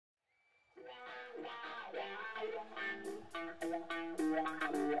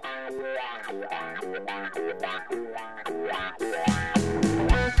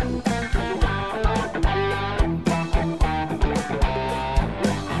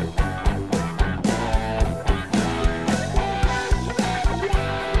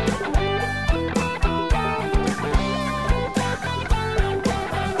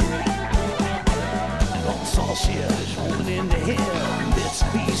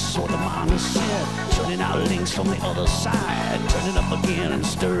Turning out links from the other side, turn it up again and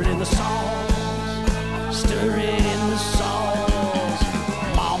stir it in the sauce, stir it in the sauce.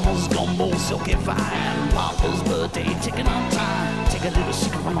 Mama's gumbo silky fine, Papa's birthday ticking on time. Take a little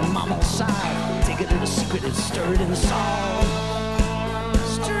secret from my mama's side, take a little secret and stir it in the sauce,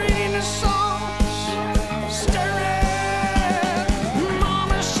 stir it in the sauce, stir it.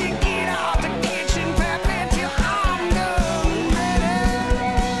 Mama, she get out the kitchen, Papa, till I'm done ready.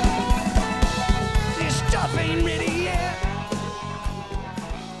 This stuff ain't ready yet.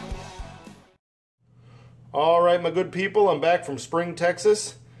 All right, my good people, I'm back from Spring,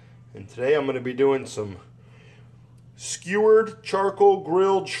 Texas, and today I'm going to be doing some skewered charcoal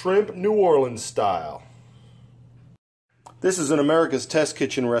grilled shrimp New Orleans style. This is an America's Test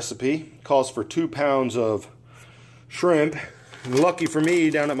Kitchen recipe. It calls for 2 pounds of shrimp. And lucky for me,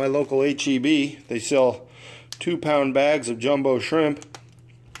 down at my local H-E-B, they sell 2-pound bags of jumbo shrimp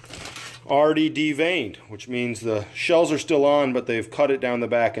already deveined, which means the shells are still on, but they've cut it down the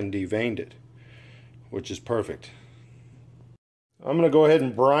back and deveined it, which is perfect. I'm going to go ahead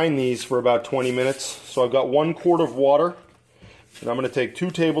and brine these for about 20 minutes. So I've got 1 quart of water, and I'm going to take 2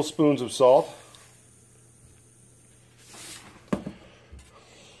 tablespoons of salt. And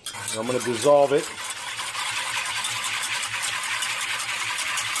I'm going to dissolve it.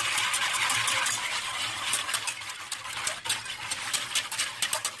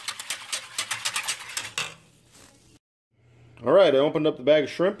 Alright, I opened up the bag of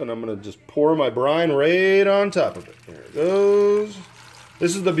shrimp and I'm going to just pour my brine right on top of it. There it goes.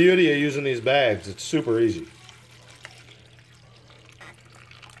 This is the beauty of using these bags. It's super easy.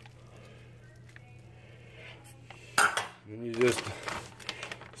 And you just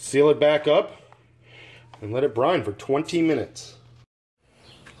seal it back up and let it brine for 20 minutes.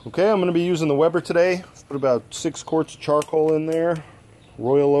 Okay, I'm going to be using the Weber today. Put about 6 quarts of charcoal in there.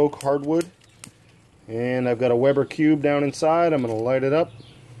 Royal Oak hardwood. And I've got a Weber cube down inside. I'm going to light it up.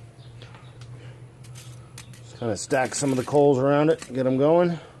 Just kind of stack some of the coals around it, get them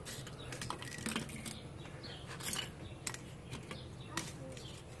going.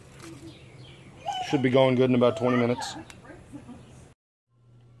 Should be going good in about 20 minutes.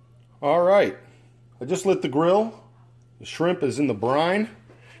 Alright, I just lit the grill. The shrimp is in the brine.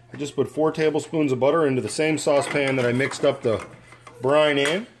 I just put 4 tablespoons of butter into the same saucepan that I mixed up the brine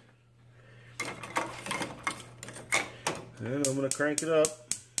in. And I'm going to crank it up.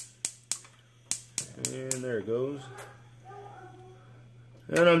 And there it goes.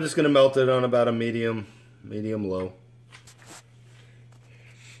 And I'm just going to melt it on about a medium low.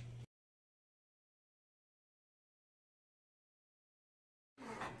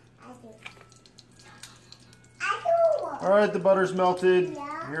 Alright, the butter's melted.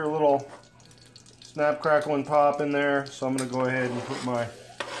 Hear a little snap, crackle, and pop in there. So I'm going to go ahead and put my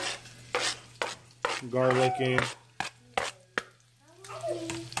garlic in.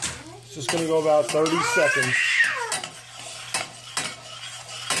 It's just going to go about 30 seconds.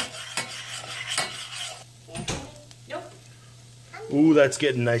 Ooh, that's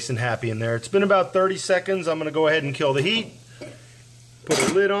getting nice and happy in there. It's been about 30 seconds. I'm going to go ahead and kill the heat. Put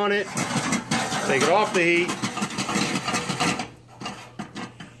a lid on it. Take it off the heat.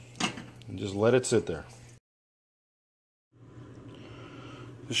 And just let it sit there.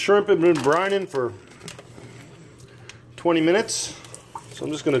 The shrimp have been brining for 20 minutes. So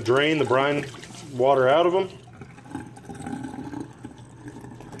I'm just going to drain the brine water out of them.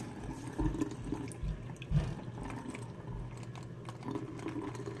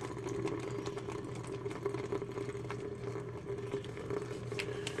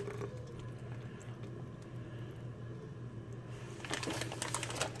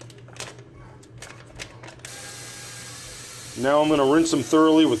 Now I'm going to rinse them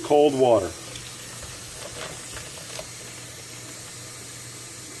thoroughly with cold water.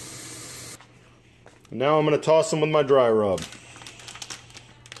 Now I'm going to toss them with my dry rub.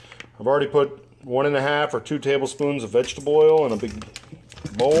 I've already put 1½ or 2 tablespoons of vegetable oil in a big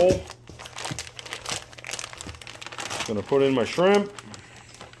bowl. I'm going to put in my shrimp.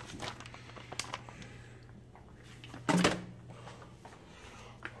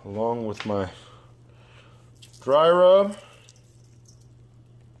 Along with my dry rub.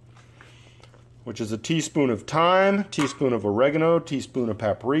 which is a teaspoon of thyme, teaspoon of oregano, teaspoon of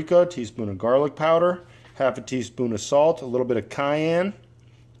paprika, teaspoon of garlic powder, half a teaspoon of salt, a little bit of cayenne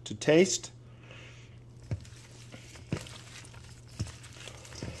to taste.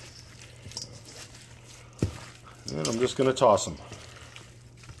 And I'm just going to toss them.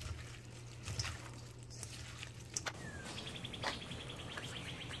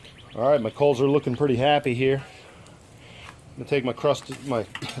 All right, my coals are looking pretty happy here. I'm going to take my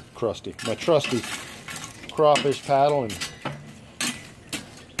trusty crawfish paddle and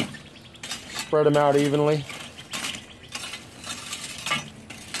spread them out evenly.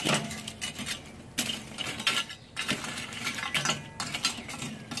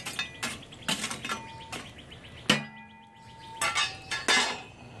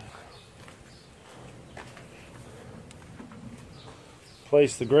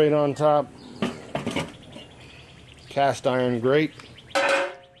 Place the grate on top, cast iron grate.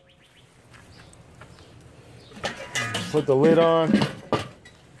 Put the lid on.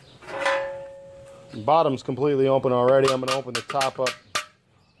 The bottom's completely open already. I'm going to open the top up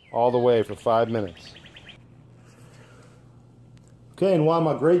all the way for 5 minutes. Okay, and while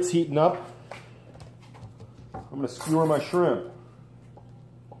my grate's heating up, I'm going to skewer my shrimp.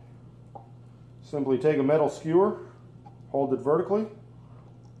 Simply take a metal skewer, hold it vertically,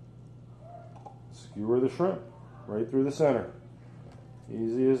 skewer the shrimp right through the center.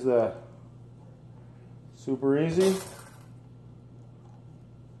 Easy as that. Super easy.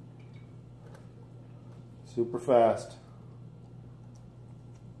 Super fast.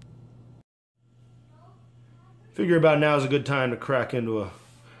 Figure about now is a good time to crack into a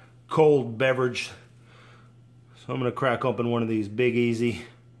cold beverage. So I'm going to crack open one of these Big Easy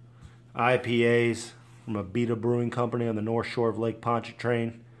IPAs from Abita Brewing Company on the north shore of Lake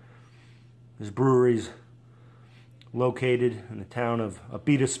Pontchartrain. This brewery's located in the town of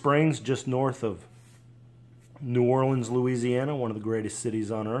Abita Springs, just north of New Orleans, Louisiana, one of the greatest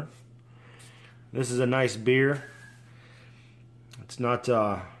cities on earth. This is a nice beer. It's not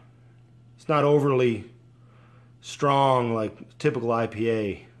overly strong like typical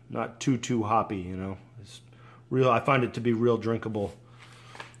IPA. Not too hoppy, you know. It's real. I find it to be real drinkable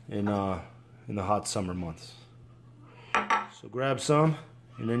in the hot summer months. So grab some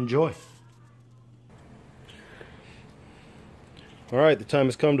and enjoy. All right, the time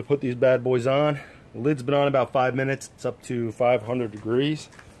has come to put these bad boys on. The lid's been on about 5 minutes. It's up to 500 degrees.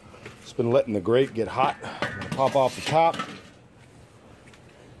 It's been letting the grate get hot. I'm gonna pop off the top.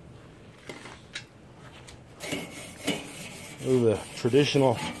 Do the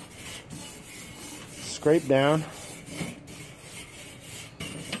traditional scrape down.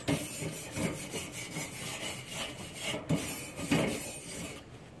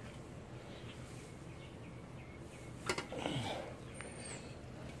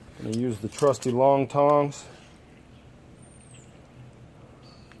 I'm going to use the trusty long tongs.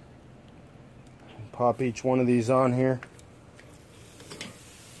 Pop each one of these on here.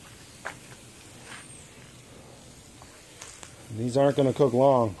 These aren't going to cook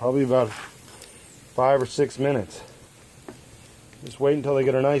long, probably about 5 or 6 minutes. Just wait until they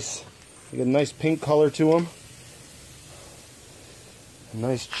get a nice pink color to them. A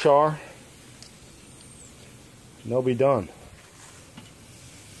nice char. And they'll be done.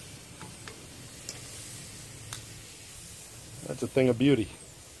 That's a thing of beauty.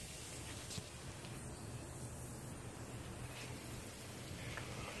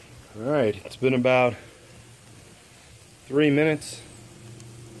 Alright, it's been about 3 minutes.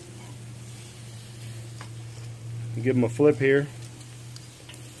 Give them a flip here.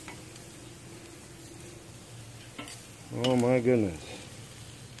 Oh my goodness.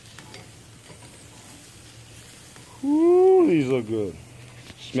 Woo, these look good.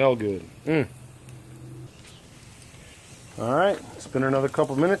 Smell good. Alright, it's been another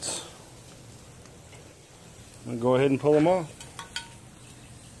couple minutes. I'm going to go ahead and pull them off.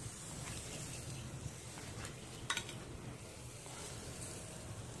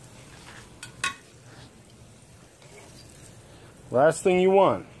 Last thing you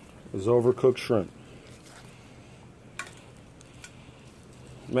want is overcooked shrimp.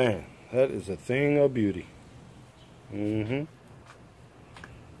 Man, that is a thing of beauty.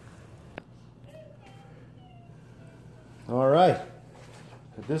 Alright,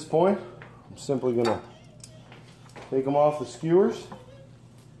 at this point, I'm simply going to take them off the skewers.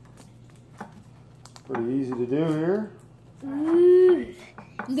 Pretty easy to do here.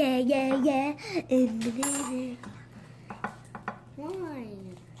 Yeah.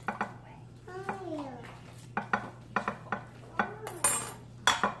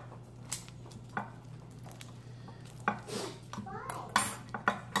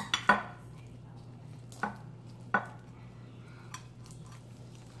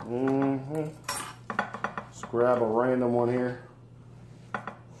 Let's grab a random one here.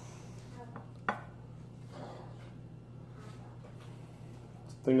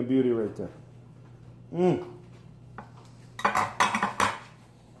 Thing of beauty right there. Could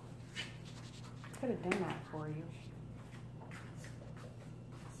have done that for you.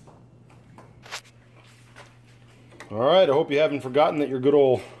 All right, I hope you haven't forgotten that your good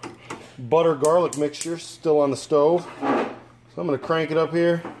old butter garlic mixture is still on the stove. So I'm going to crank it up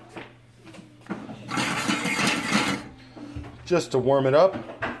here just to warm it up.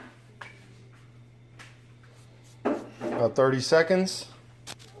 About 30 seconds.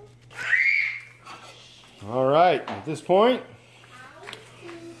 All right, at this point,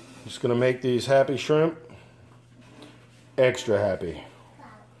 I'm just going to make these happy shrimp extra happy.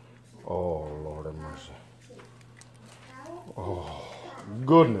 Oh, Lord have mercy. Oh,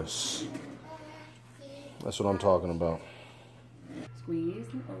 goodness. That's what I'm talking about. Squeeze.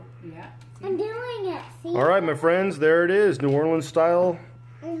 Oh, yeah. I'm doing it. See? All right, my friends, there it is. New Orleans style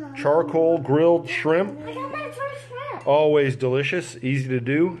charcoal grilled shrimp. I got my first shrimp. Always delicious, easy to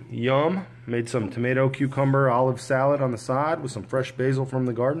do, yum. Made some tomato, cucumber, olive salad on the side with some fresh basil from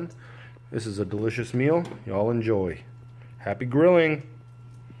the garden. This is a delicious meal. Y'all enjoy. Happy grilling.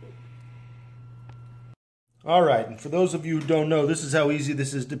 All right, and for those of you who don't know, this is how easy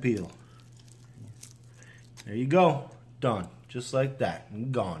this is to peel. There you go. Done. Just like that.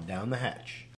 And gone down the hatch.